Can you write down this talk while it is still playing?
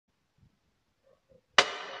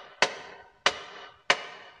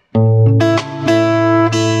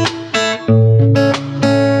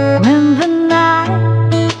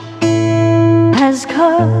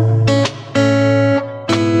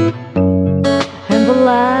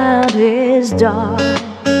land is dark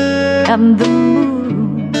and the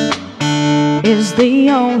moon is the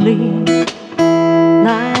only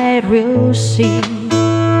light we'll see.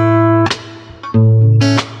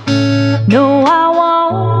 No, I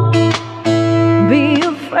won't be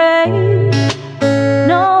afraid.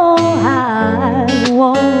 No, I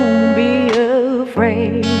won't be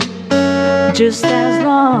afraid. Just as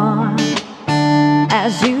long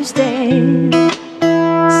as you stand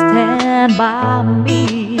by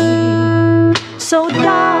me. So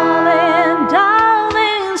darling,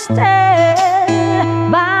 darling,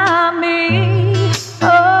 stand by me.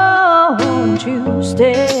 Oh, won't you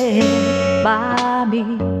stand by me?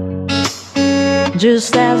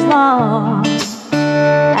 Just as long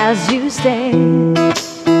as you stand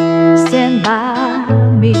by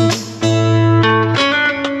me.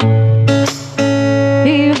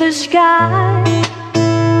 Hear the sky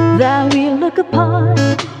that we look upon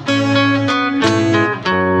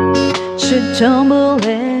should tumble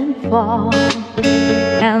and fall,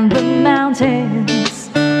 and the mountains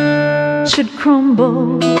should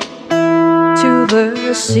crumble to the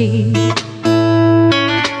sea.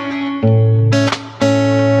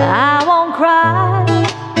 I won't cry,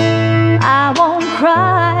 I won't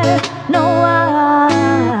cry, no,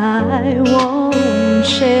 I won't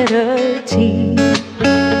shed a tear.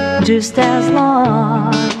 Just as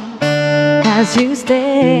long as you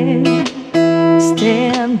stand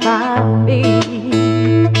by me.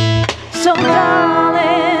 So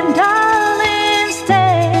darling, darling,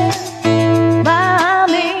 stand by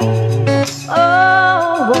me.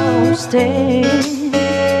 Oh,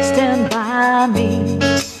 stand by me.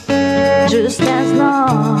 Just as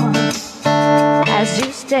long as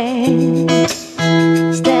you stand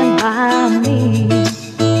by me.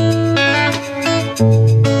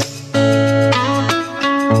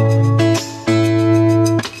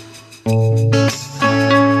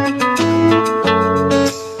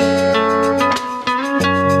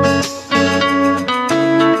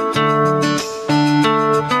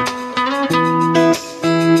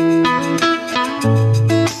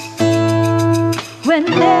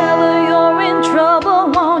 Whenever you're in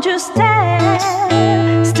trouble, won't you stand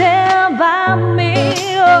by me?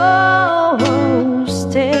 Oh,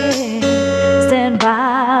 stand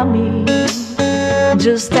by me.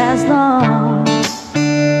 Just as long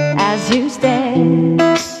as you stand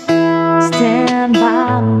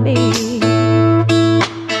by me.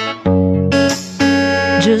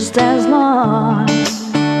 Just as long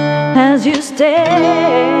as you stand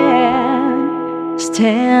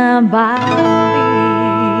by me.